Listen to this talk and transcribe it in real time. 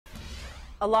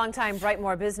A longtime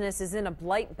Brightmoor business is in a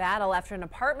blight battle after an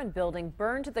apartment building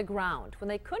burned to the ground. When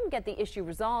they couldn't get the issue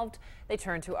resolved, they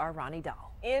turned to our Ronnie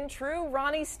Dahl. In true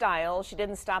Ronnie style, she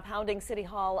didn't stop hounding City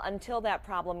Hall until that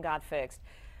problem got fixed.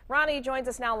 Ronnie joins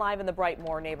us now live in the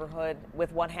Brightmoor neighborhood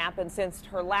with what happened since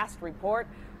her last report.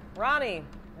 Ronnie,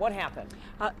 what happened?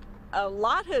 A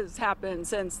lot has happened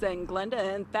since then,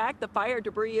 Glenda. In fact, the fire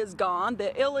debris is gone,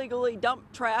 the illegally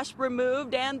dumped trash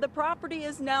removed, and the property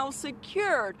is now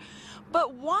secured.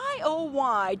 But why, oh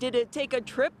why, did it take a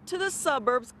trip to the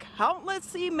suburbs,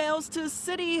 countless emails to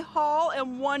City Hall,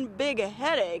 and one big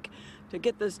headache to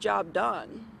get this job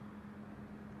done?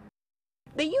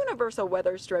 The Universal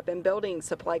Weather Strip and Building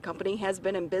Supply Company has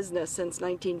been in business since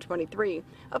 1923,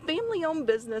 a family-owned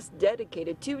business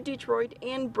dedicated to Detroit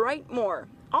and Brightmoor.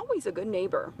 Always a good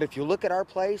neighbor. If you look at our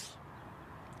place,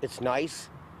 it's nice.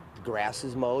 The grass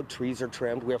is mowed, trees are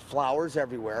trimmed, we have flowers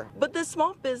everywhere. But the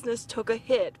small business took a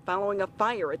hit following a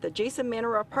fire at the Jason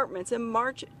Manor Apartments in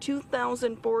March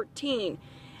 2014.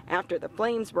 After the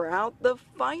flames were out, the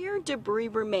fire debris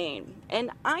remained,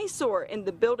 an eyesore in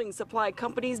the building supply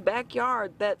company's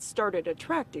backyard that started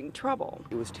attracting trouble.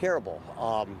 It was terrible.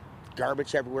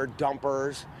 Garbage everywhere,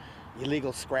 dumpers,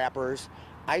 illegal scrappers.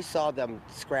 I saw them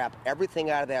scrap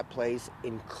everything out of that place,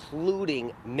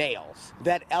 including nails.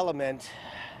 That element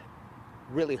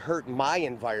really hurt my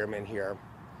environment here,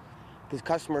 because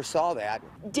customers saw that.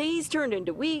 Days turned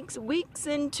into weeks, weeks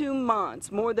into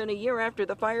months. More than a year after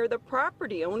the fire, the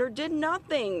property owner did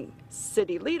nothing.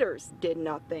 City leaders did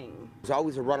nothing. There's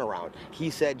always a runaround. He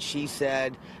said, she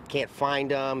said, can't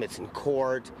find them, it's in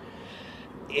court.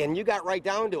 And you got right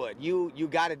down to it. You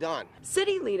got it done.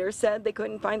 City leaders said they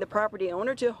couldn't find the property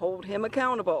owner to hold him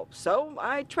accountable. So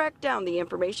I tracked down the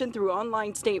information through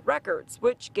online state records,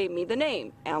 which gave me the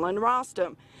name, Alan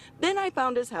Rostam. Then I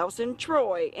found his house in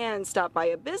Troy and stopped by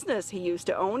a business he used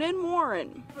to own in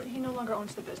Warren. He no longer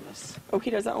owns the business. Oh,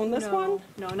 he doesn't own this one?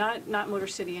 No, not Motor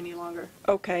City any longer.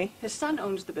 Okay. His son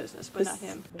owns the business, but not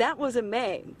him. That was in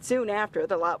May. Soon after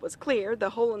the lot was cleared, the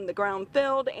hole in the ground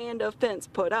filled and a fence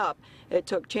put up. It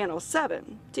took Channel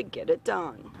 7 to get it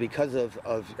done. Because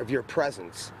of your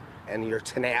presence and your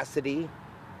tenacity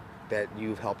that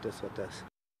you've helped us with this.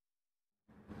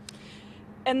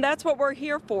 And that's what we're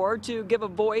here for, to give a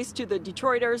voice to the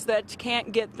Detroiters that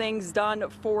can't get things done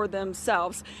for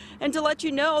themselves. And to let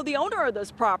you know, the owner of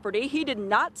this property, he did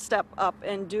not step up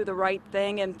and do the right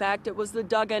thing. In fact, it was the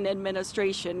Duggan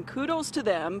administration. Kudos to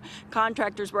them.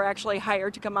 Contractors were actually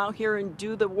hired to come out here and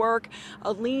do the work.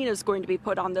 A lien is going to be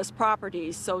put on this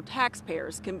property so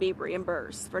taxpayers can be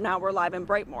reimbursed. For now, we're live in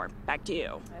Brightmoor. Back to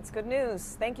you. That's good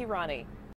news. Thank you, Ronnie.